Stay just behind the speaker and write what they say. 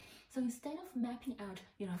So instead of mapping out,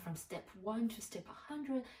 from step 1 to step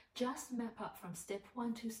 100, just map out from step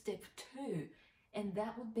 1 to step 2. And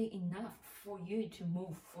that would be enough for you to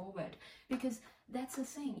move forward. Because that's the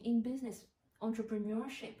thing in business,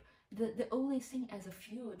 entrepreneurship, the only thing as a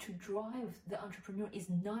fuel to drive the entrepreneur is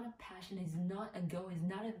not a passion, is not a goal, is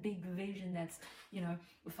not a big vision that's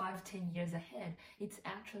 5-10 years ahead. It's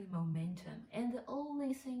actually momentum. And the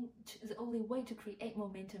only way to create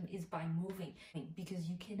momentum is by moving, because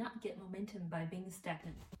you cannot get momentum by being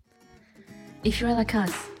stagnant. If you're like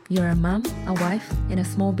us, you're a mom, a wife, and a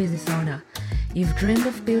small business owner. You've dreamed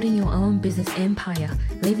of building your own business empire,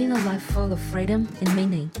 living a life full of freedom and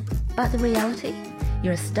meaning. But the reality?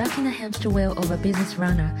 You're stuck in the hamster wheel of a business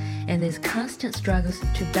runner, and there's constant struggles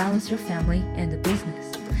to balance your family and the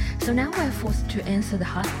business. So now we're forced to answer the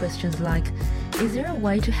hard questions like, is there a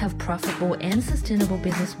way to have profitable and sustainable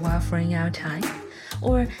business while freeing our time?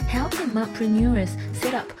 Or how can mompreneurs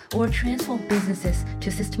set up or transform businesses to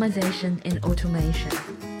systemization and automation?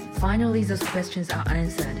 Finally, those questions are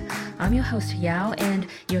answered. I'm your host Yao, and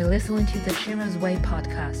you're listening to the Shira's Way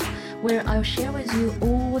podcast, where I'll share with you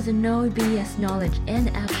all the no BS knowledge and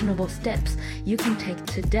actionable steps you can take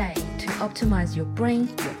today to optimize your brain,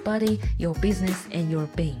 your body, your business, and your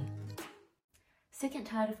being. Sick and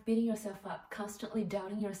tired of beating yourself up, constantly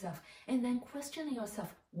doubting yourself, and then questioning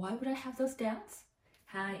yourself, why would I have those doubts?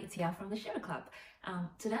 Hi, it's Yao from the Shira Club.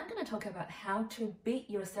 Today I'm going to talk about how to beat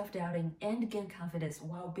your self-doubting and gain confidence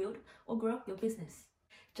while build or grow your business.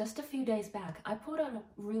 Just a few days back, I put out a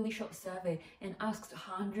really short survey and asked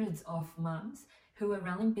hundreds of moms who are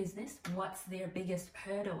running business what's their biggest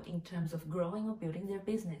hurdle in terms of growing or building their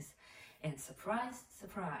business. And surprise,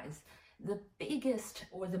 surprise, the biggest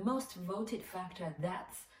or the most voted factor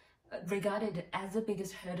that's regarded as the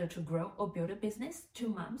biggest hurdle to grow or build a business to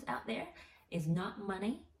moms out there is not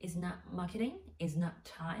money, is not marketing, is not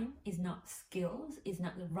time, is not skills, is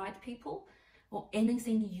not the right people, or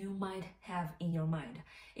anything you might have in your mind.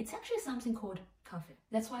 It's actually something called confidence.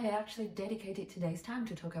 That's why I actually dedicated today's time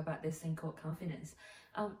to talk about this thing called confidence.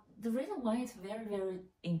 The reason why it's very, very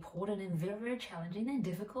important and very, very challenging and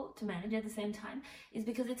difficult to manage at the same time is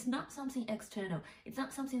because it's not something external. It's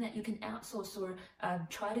not something that you can outsource or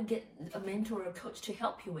try to get a mentor or a coach to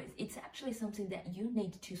help you with. It's actually something that you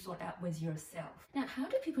need to sort out with yourself. Now, how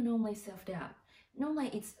do people normally self-doubt? Normally,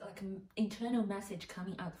 it's like an internal message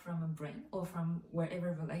coming out from a brain or from wherever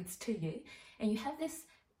it relates to you. And you have this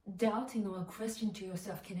doubting or question to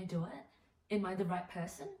yourself, can I do it? Am I the right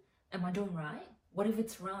person? Am I doing right? What if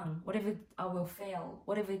it's wrong? What if I will fail?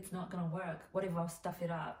 What if it's not going to work? What if I'll stuff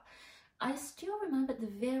it up? I still remember the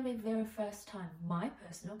very, very first time my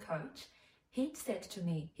personal coach, he said to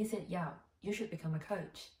me, he said, Yao, you should become a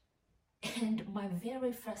coach. And my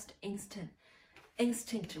very first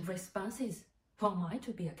instinct response is, who am I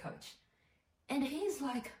to be a coach? And he's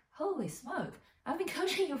like, holy smoke, I've been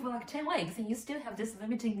coaching you for like 10 weeks and you still have this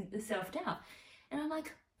limiting self-doubt. And I'm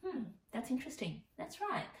like, that's interesting. That's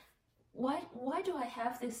right. Why do I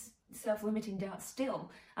have this self-limiting doubt still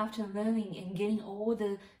after learning and getting all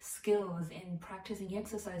the skills and practicing,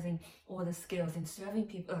 exercising all the skills and serving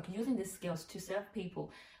people, like using these skills to serve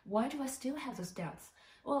people? Why do I still have those doubts?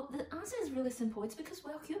 Well, the answer is really simple. It's because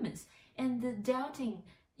we're humans, and the doubting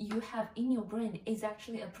you have in your brain is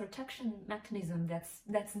actually a protection mechanism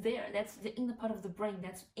that's there. That's the inner part of the brain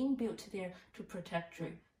that's inbuilt there to protect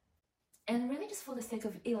you. And really just for the sake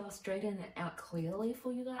of illustrating it out clearly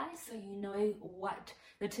for you guys, so you know what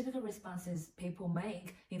the typical responses people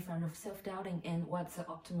make in front of self-doubting and what's the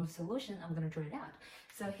optimal solution, I'm going to draw it out.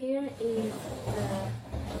 So here is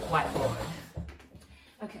the whiteboard.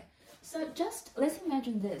 Okay, so just let's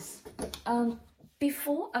imagine this.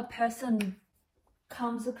 Before a person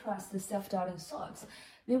comes across the self-doubting thoughts,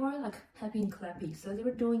 they were like happy and clappy. So they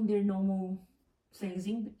were doing their normal things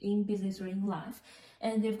in business or in life,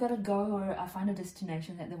 and they've got a goal or a final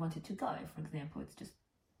destination that they wanted to go. For example, it's just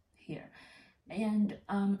here. And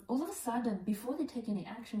all of a sudden, before they take any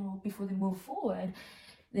action or before they move forward,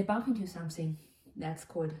 they bump into something that's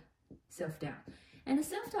called self-doubt. And the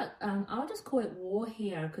self-doubt, I'll just call it war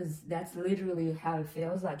here, because that's literally how it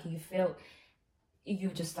feels like. You felt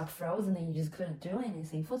you're just like frozen and you just couldn't do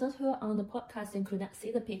anything. For those who are on the podcast and could not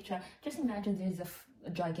see the picture, just imagine there's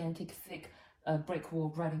a gigantic, thick brick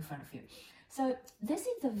wall right in front of you. So this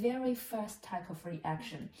is the very first type of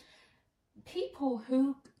reaction. People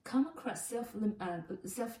who come across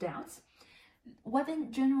self-doubts, what they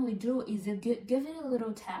generally do is they give it a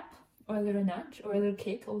little tap or a little nudge or a little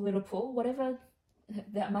kick or a little pull, whatever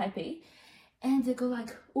that might be, and they go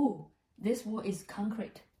like, oh, this wall is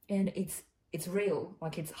concrete and it's real,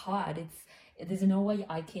 like it's hard, There's no way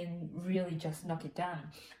I can really just knock it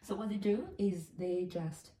down. So what they do is they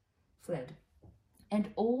just fled.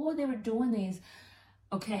 And all they were doing is,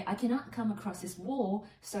 okay, I cannot come across this wall,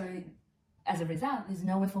 so as a result, there's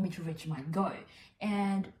no way for me to reach my goal.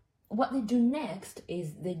 And what they do next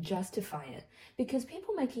is they justify it, because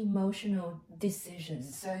people make emotional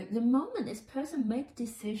decisions. So the moment this person makes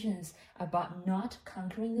decisions about not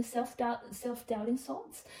conquering the self-doubting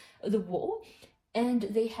thoughts, the wall, and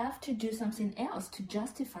they have to do something else to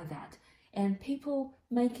justify that. And people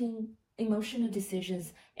making emotional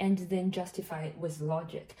decisions and then justify it with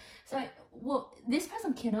logic. So, well, this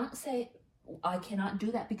person cannot say, I cannot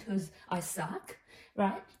do that because I suck,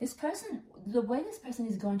 right? This person, the way this person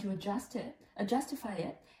is going to justify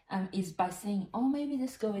it is by saying, oh, maybe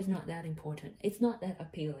this goal is not that important. It's not that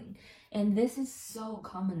appealing. And this is so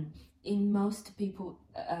common in most people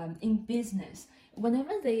in business.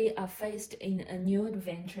 Whenever they are faced in a new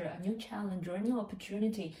adventure, a new challenge, or a new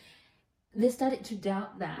opportunity, they started to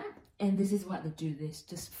doubt that. And this is what they do, they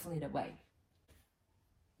just fled away.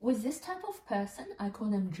 With this type of person, I call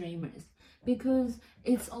them dreamers, because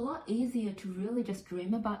it's a lot easier to really just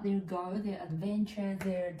dream about their goal, their adventure,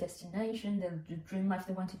 their destination, the dream life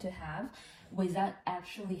they wanted to have, without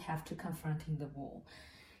actually have to confronting the wall.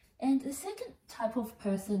 And the second type of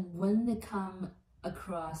person, when they come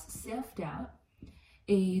across self-doubt,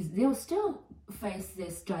 is they'll still face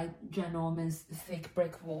this ginormous thick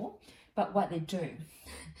brick wall, but what they do,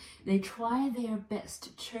 they try their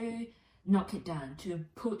best to knock it down, to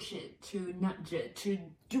push it, to nudge it, to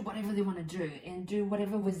do whatever they want to do, and do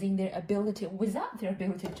whatever within their ability, without their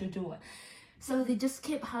ability to do it. So they just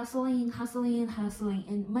keep hustling,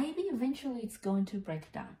 and maybe eventually it's going to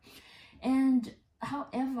break down. And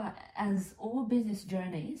however, as all business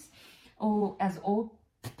journeys, or as all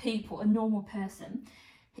people, a normal person,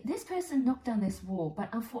 this person knocked down this wall, but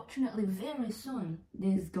unfortunately very soon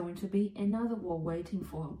there's going to be another wall waiting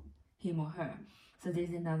for him or her. So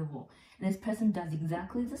there's another wall, and this person does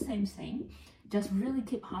exactly the same thing, just really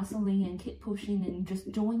keep hustling and keep pushing and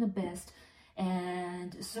just doing the best,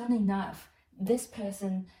 and soon enough this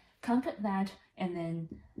person conquered that, and then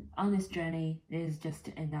on this journey there's just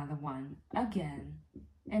another one, again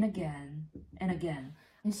and again and again.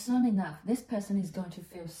 And soon enough, this person is going to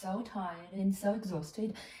feel so tired and so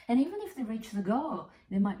exhausted. And even if they reach the goal,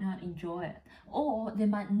 they might not enjoy it. Or they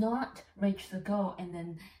might not reach the goal, and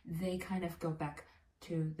then they kind of go back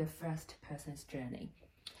to the first person's journey.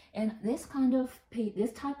 And this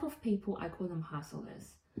type of people, I call them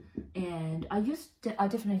hustlers. And I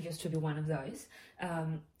definitely used to be one of those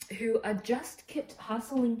who I just kept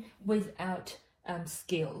hustling without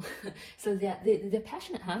skill. So that the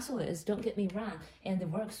passionate hustlers, don't get me wrong, and they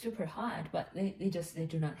work super hard, but they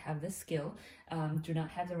do not have the skill, do not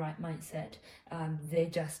have the right mindset. They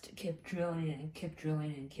just keep drilling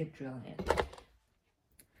it.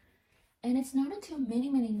 And it's not until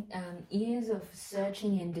many years of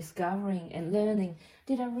searching and discovering and learning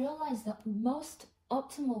did I realize that the most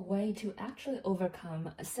optimal way to actually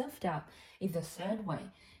overcome self-doubt is the third way.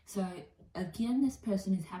 So again, this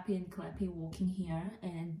person is happy and clappy walking here,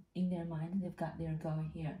 and in their mind they've got their goal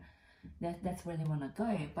here. That's where they want to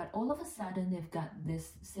go. But all of a sudden they've got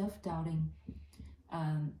this self-doubting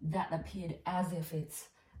that appeared as if it's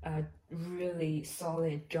a really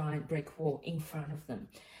solid giant brick wall in front of them.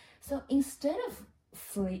 So instead of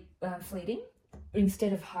fleeting,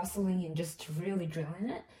 instead of hustling and just really drilling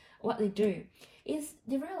it, what they do is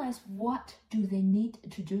they realize what do they need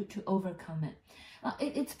to do to overcome it.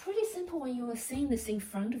 It's pretty simple when you are seeing this in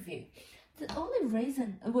front of you. The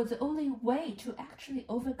only way to actually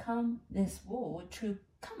overcome this wall, to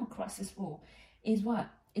come across this wall, is what?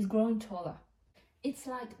 Is growing taller. It's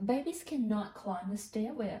like babies cannot climb the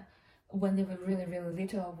stairwell when they were really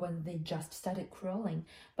little, when they just started crawling.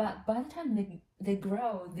 But by the time they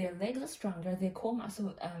grow, their legs are stronger, their core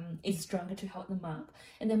muscle is stronger to hold them up,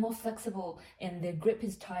 and they're more flexible, and their grip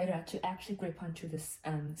is tighter to actually grip onto this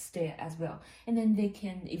stair as well. And then they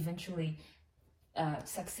can eventually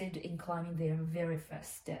succeed in climbing their very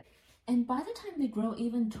first step. And by the time they grow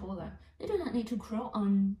even taller, they do not need to crawl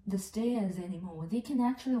on the stairs anymore. They can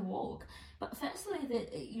actually walk. But firstly,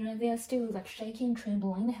 they are still like shaking,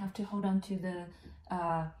 trembling. They have to hold on to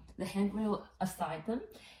the handrail aside them.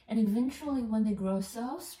 And eventually, when they grow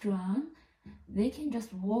so strong, they can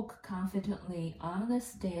just walk confidently on the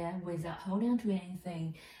stair without holding on to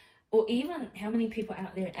anything. Or even how many people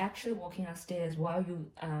out there actually walking upstairs while you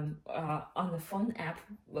are on the phone app,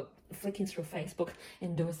 flicking through Facebook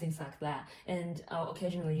and doing things like that. And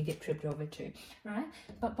occasionally you get tripped over too, right?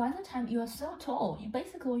 But by the time you are so tall,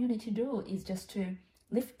 basically all you need to do is just to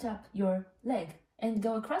lift up your leg and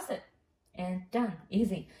go across it. and done,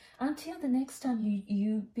 easy. Until the next time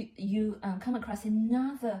you come across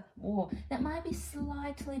another wall that might be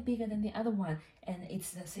slightly bigger than the other one, and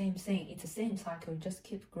it's the same thing, it's the same cycle. Just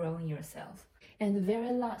keep growing yourself. And the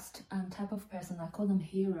very last type of person, I call them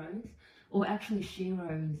heroes, or actually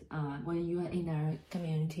sheroes, when you are in a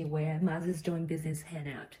community where mothers doing business hang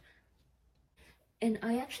out. And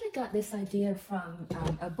I actually got this idea from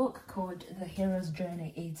a book called The Hero's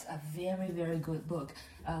Journey. It's a very, very good book.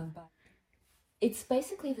 But it's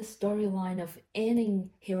basically the storyline of any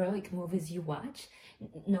heroic movies you watch,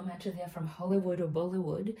 no matter they're from Hollywood or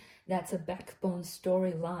Bollywood. That's a backbone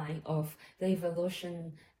storyline of the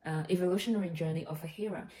evolutionary journey of a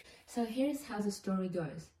hero. So here's how the story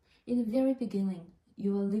goes. In the very beginning,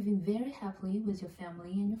 you are living very happily with your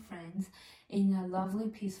family and your friends in a lovely,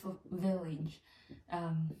 peaceful village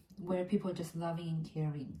where people are just loving and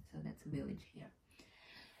caring. So that's a village here.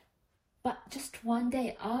 But just one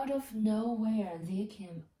day, out of nowhere, there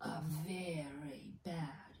came a very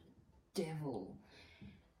bad devil.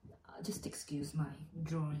 Just excuse my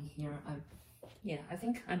drawing here. I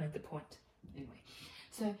think I'm at the point. Anyway,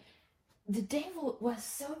 so the devil was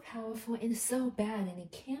so powerful and so bad, and he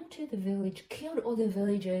came to the village, killed all the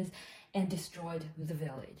villagers, and destroyed the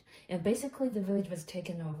village. And basically, the village was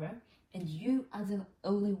taken over, and you are the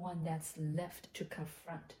only one that's left to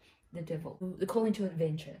confront the devil, the calling to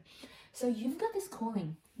adventure. So you've got this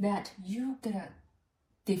calling that you gotta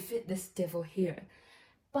defeat this devil here.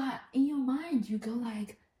 But in your mind, you go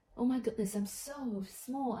like, oh my goodness, I'm so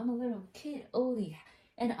small, I'm a little kid only,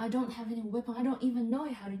 and I don't have any weapon. I don't even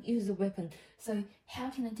know how to use a weapon. So how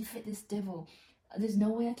can I defeat this devil? There's no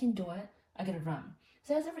way I can do it. I gotta run.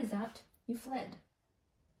 So as a result, you fled.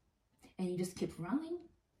 And you just keep running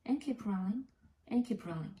and keep running and keep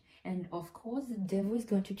running. And of course, the devil is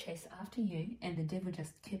going to chase after you, and the devil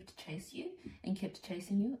just kept chasing you and kept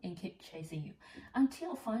chasing you and kept chasing you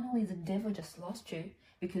until finally the devil just lost you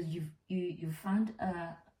because you found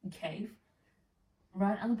a cave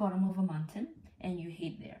right on the bottom of a mountain and you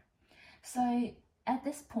hid there. So at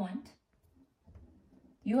this point,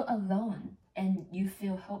 you're alone and you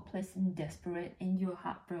feel helpless and desperate and you're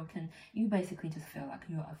heartbroken. You basically just feel like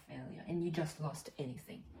you're a failure and you just lost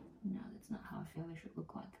anything. No, that's not how a failure should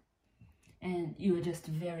look like. And you are just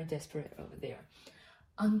very desperate over there.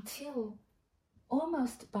 Until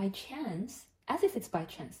almost by chance, as if it's by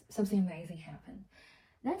chance, something amazing happened.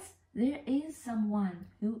 There is someone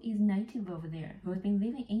who is native over there, who has been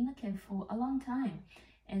living in the cave for a long time.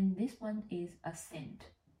 And this one is a saint.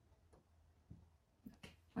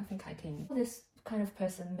 I think I can. This kind of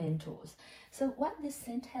person mentors. So what this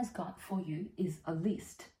saint has got for you is a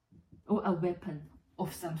list or a weapon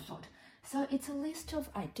of some sort. So it's a list of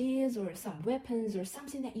ideas or some weapons or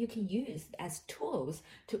something that you can use as tools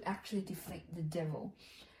to actually defeat the devil.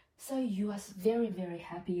 So you are very, very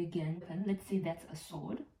happy again. And let's say that's a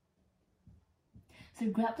sword. So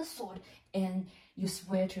you grab the sword and you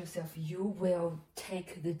swear to yourself, you will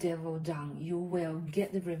take the devil down. You will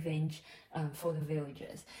get the revenge for the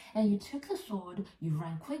villagers. And you took the sword, you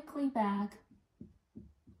ran quickly back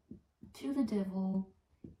to the devil,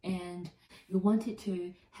 and you wanted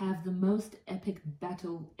to have the most epic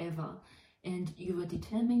battle ever. And you are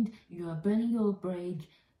determined, you are burning your boat,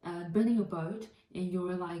 and you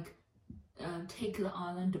were like, take the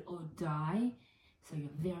island or die. So you're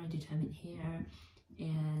very determined here.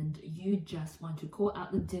 And you just want to call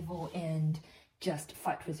out the devil and just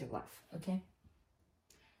fight with your life, okay?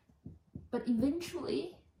 But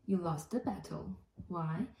eventually, you lost the battle.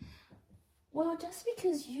 Why? Well, just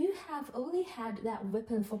because you have only had that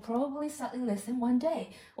weapon for probably slightly less than 1 day,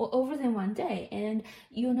 or over than 1 day, and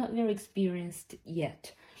you're not very experienced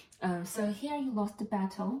yet. So here you lost the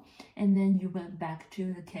battle, and then you went back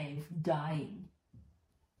to the cave, dying.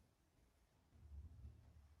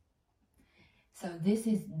 So this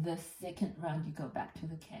is the second round you go back to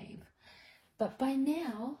the cave. But by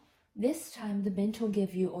now, this time the mentor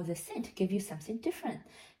gave you, or the saint gave you something different.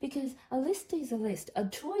 Because a list is a list, a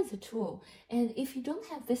tool is a tool. And if you don't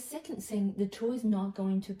have this second thing, the tool is not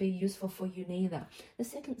going to be useful for you neither. The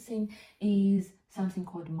second thing is something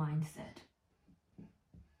called mindset.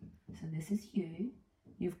 So this is you.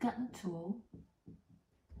 You've got the tool.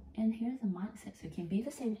 And here's the mindset. So it can be the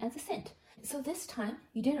same as the saint. So this time,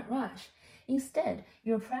 you didn't rush. Instead,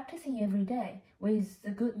 you're practicing every day with the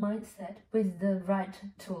good mindset, with the right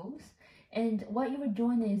tools. And what you were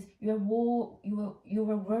doing is you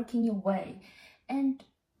were working your way. And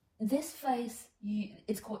this phase,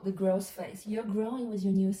 it's called the growth phase. You're growing with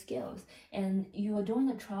your new skills, and you are doing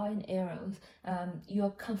the trial and errors.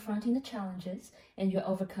 You're confronting the challenges, and you're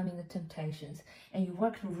overcoming the temptations. And you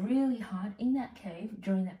worked really hard in that cave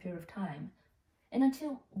during that period of time. And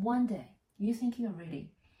until one day, you think you're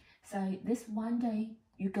ready. So this one day,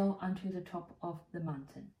 you go onto the top of the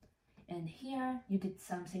mountain. And here, you did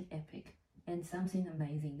something epic and something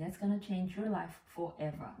amazing that's going to change your life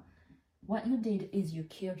forever. What you did is you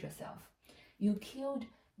killed yourself. You killed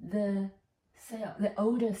the self, the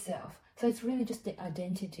older self. So it's really just the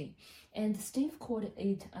identity. And Steve called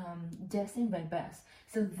it death in rebirth.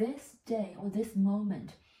 So this day or this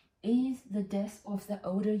moment is the death of the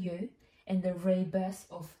older you and the rebirth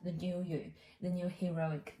of the new you, the new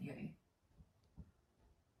heroic you.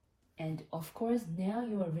 And of course, now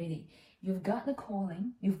you are ready. You've got the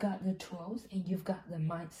calling, you've got the tools, and you've got the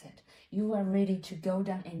mindset. You are ready to go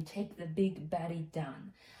down and take the big baddie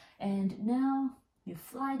down. And now you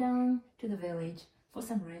fly down to the village. For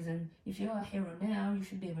some reason, if you're a hero now, you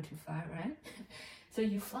should be able to fly, right? So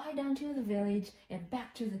you fly down to the village and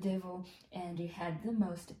back to the devil, and you had the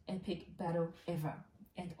most epic battle ever.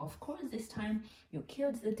 And of course, this time you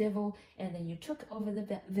killed the devil, and then you took over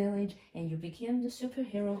the village, and you became the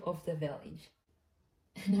superhero of the village.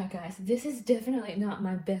 Now guys, this is definitely not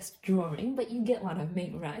my best drawing, but you get what I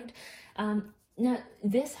mean, right? Now,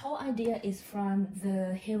 this whole idea is from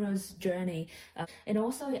the hero's journey. And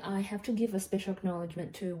also, I have to give a special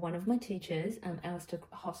acknowledgement to one of my teachers, Alistair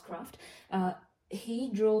Hoscroft. He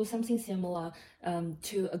drew something similar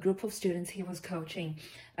to a group of students he was coaching.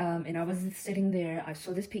 And I was sitting there, I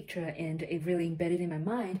saw this picture, and it really embedded in my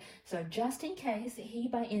mind. So just in case he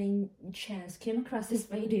by any chance came across this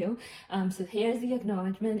video, so here's the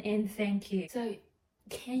acknowledgement and thank you. So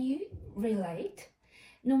can you relate?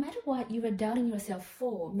 No matter what you are doubting yourself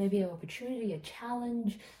for, maybe an opportunity, a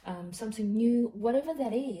challenge, something new, whatever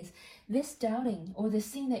that is, this doubting or this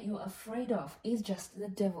thing that you're afraid of is just the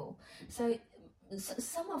devil. So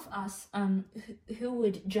some of us who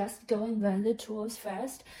would just go and learn the tools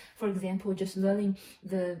first, for example, just learning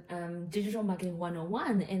the digital marketing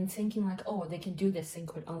 101 and thinking like, oh, they can do this thing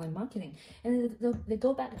called online marketing. And they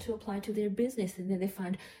go back to apply to their business, and then they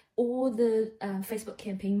find all the Facebook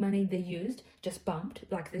campaign money they used just bumped,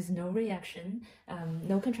 like there's no reaction,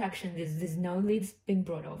 no contraction, there's no leads being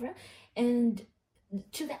brought over. And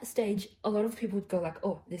to that stage, a lot of people would go like,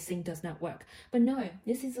 oh, this thing does not work. But no,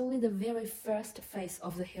 this is only the very first phase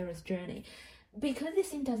of the hero's journey. Because this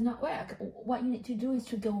thing does not work, what you need to do is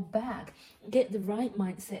to go back, get the right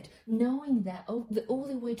mindset, knowing that the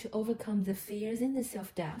only way to overcome the fears and the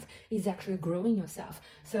self-doubt is actually growing yourself.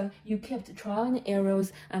 So you kept trial and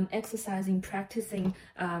errors, exercising, practicing,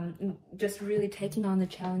 just really taking on the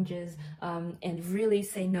challenges, and really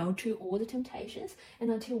say no to all the temptations,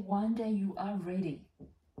 and until one day you are ready.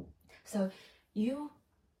 So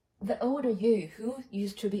the older you who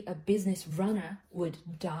used to be a business runner would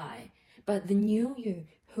die. But the new you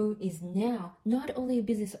who is now not only a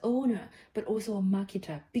business owner, but also a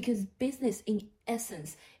marketer, because business in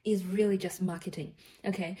essence is really just marketing.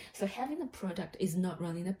 Okay, so having a product is not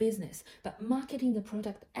running a business, but marketing the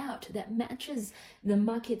product out that matches the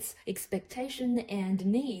market's expectation and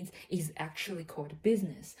needs is actually called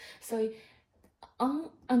business. So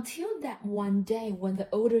until that one day when the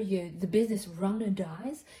older you, the business runner,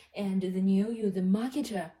 dies, and the new you, the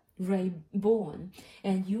marketer, reborn,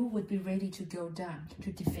 and you would be ready to go down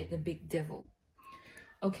to defeat the big devil.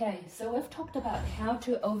 Okay, so we've talked about how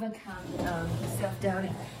to overcome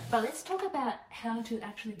self-doubting, but let's talk about how to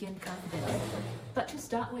actually gain confidence. But to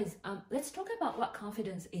start with, let's talk about what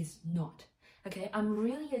confidence is not. Okay, I'm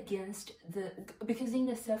really against because in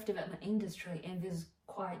the self-development industry, and there's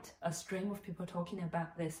quite a stream of people talking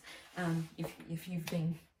about this, if you've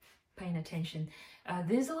been paying attention,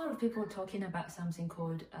 there's a lot of people talking about something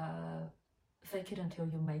called fake it until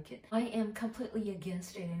you make it. I am completely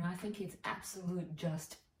against it, and I think it's absolute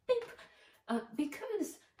just beep,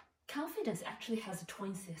 because confidence actually has a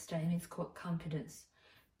twin sister, and it's called competence.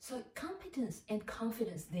 So competence and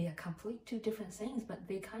confidence, they are complete two different things, but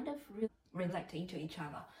they kind of relate into each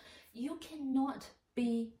other. You cannot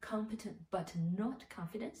be competent but not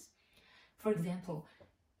confident. For example,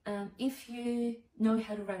 if you know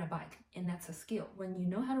how to ride a bike, and that's a skill, when you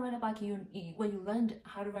know how to ride a bike, when you learned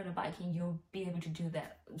how to ride a bike, and you'll be able to do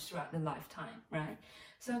that throughout the lifetime, right?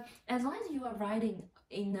 So as long as you are riding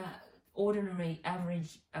in a ordinary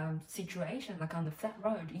average situation, like on the flat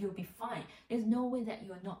road, you'll be fine. There's no way that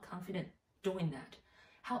you are not confident doing that.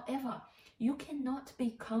 However, you cannot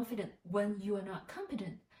be confident when you are not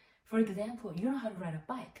competent. For example, you know how to ride a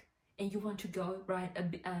bike and you want to go ride a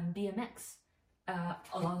BMX.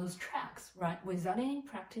 along those tracks, right? Without any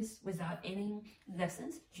practice, without any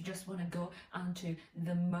lessons, you just want to go onto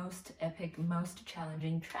the most epic, most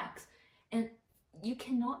challenging tracks. And you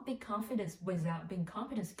cannot be confident without being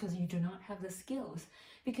competent because you do not have the skills.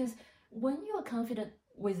 Because when you are confident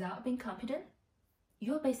without being competent,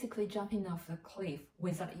 you're basically jumping off a cliff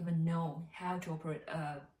without even knowing how to operate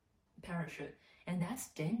a parachute. And that's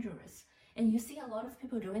dangerous. And you see a lot of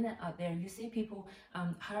people doing that out there. You see people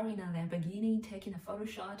hiring a Lamborghini, taking a photo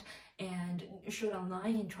shot and shoot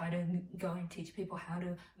online and try to go and teach people how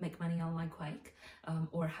to make money online quick,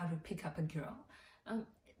 or how to pick up a girl.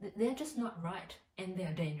 They're just not right, and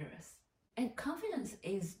they're dangerous. And confidence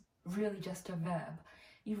is really just a verb.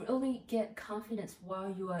 You only get confidence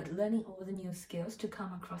while you are learning all the new skills to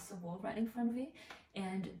come across the wall right in front of you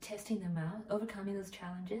and testing them out, overcoming those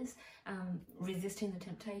challenges, resisting the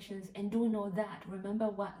temptations, and doing all that. Remember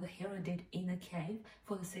what the hero did in the cave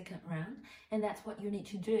for the second round, and that's what you need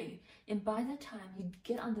to do. And by the time you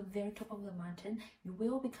get on the very top of the mountain, you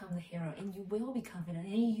will become the hero, and you will be confident,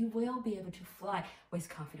 and you will be able to fly with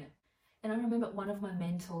confidence. And I remember one of my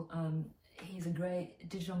mentors, he's a great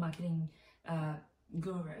digital marketing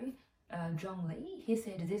guru, John Lee. He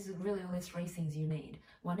said there's really only three things you need.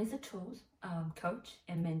 One is the tools, coach,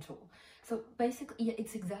 and mentor. So basically, yeah,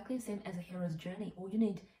 it's exactly the same as a hero's journey. All you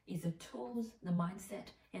need is the tools, the mindset,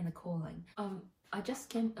 and the calling. I just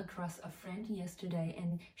came across a friend yesterday,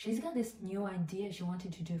 and she's got this new idea she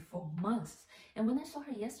wanted to do for months. And when I saw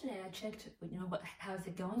her yesterday, I checked, how's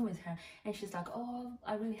it going with her? And she's like, oh,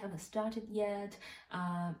 I really haven't started yet.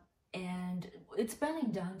 And it's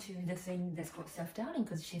boiling down to the thing that's called self-doubting,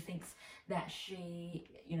 because she thinks that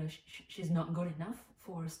she's not good enough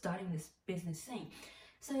for starting this business thing.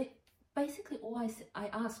 So basically all I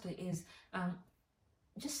asked her is,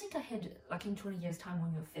 just think ahead, like in 20 years time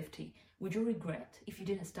when you're 50, would you regret if you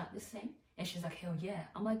didn't start this thing? And she's like, hell yeah.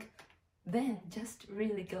 I'm like, then just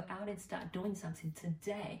really go out and start doing something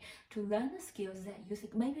today to learn the skills that you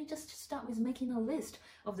think. Maybe just start with making a list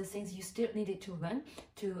of the things you still needed to learn,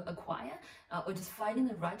 to acquire, or just finding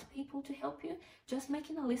the right people to help you. Just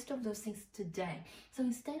making a list of those things today. So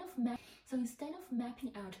instead of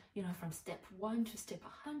mapping out, from step 1 to step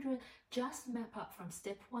 100, just map out from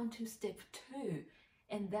step 1 to step 2.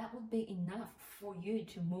 And that would be enough for you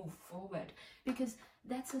to move forward. Because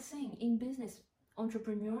that's the thing in business,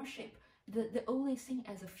 entrepreneurship. The only thing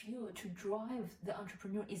as a fuel to drive the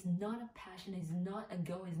entrepreneur is not a passion, is not a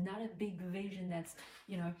goal, is not a big vision that's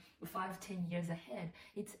 5-10 years ahead.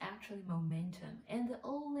 It's actually momentum. And the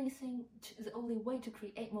only way to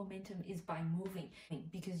create momentum is by moving,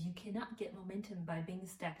 because you cannot get momentum by being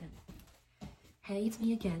stagnant. Hey, it's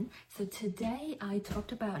me again. So today I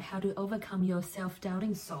talked about how to overcome your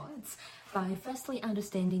self-doubting thoughts by firstly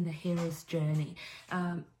understanding the hero's journey.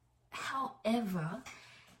 However,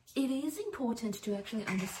 it is important to actually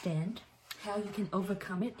understand how you can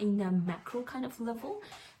overcome it in a macro kind of level.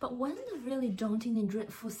 But when the really daunting and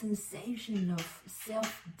dreadful sensation of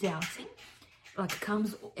self-doubting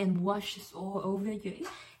comes and washes all over you,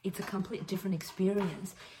 it's a complete different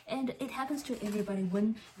experience. And it happens to everybody.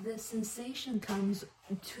 When the sensation comes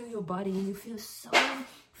to your body and you feel so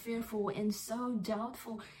fearful and so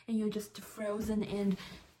doubtful and you're just frozen and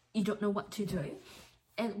you don't know what to do.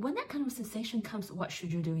 And when that kind of sensation comes, what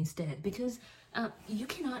should you do instead? Because you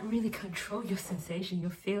cannot really control your sensation,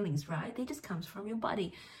 your feelings, right? They just comes from your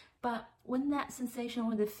body. But when that sensation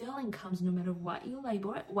or the feeling comes, no matter what you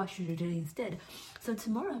label it, what should you do instead? So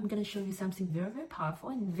tomorrow I'm going to show you something very, very powerful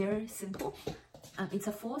and very simple. It's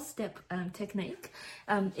a 4-step technique.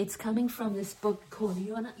 It's coming from this book called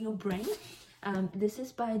You Are Not Your Brain. This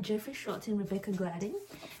is by Jeffrey Schwartz and Rebecca Gladding.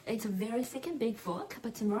 It's a very thick and big book,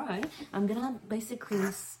 but tomorrow I'm gonna basically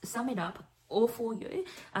sum it up all for you.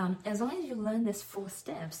 As long as you learn these 4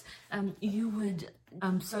 steps, you would,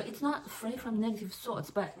 so it's not free from negative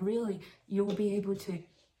thoughts, but really you will be able to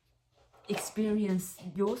experience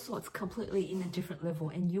your thoughts completely in a different level,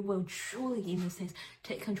 and you will truly, in a sense,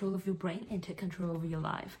 take control of your brain and take control of your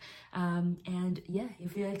life. And yeah,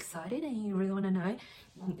 if you're excited and you really want to know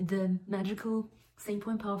the magical,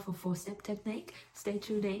 simple and powerful 4-step technique, stay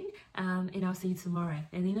tuned in, and I'll see you tomorrow.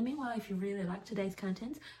 And in the meanwhile, if you really like today's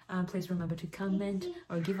content, please remember to comment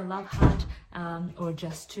or give a love heart, or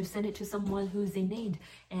just to send it to someone who's in need,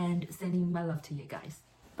 and sending my love to you guys.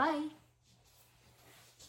 Bye.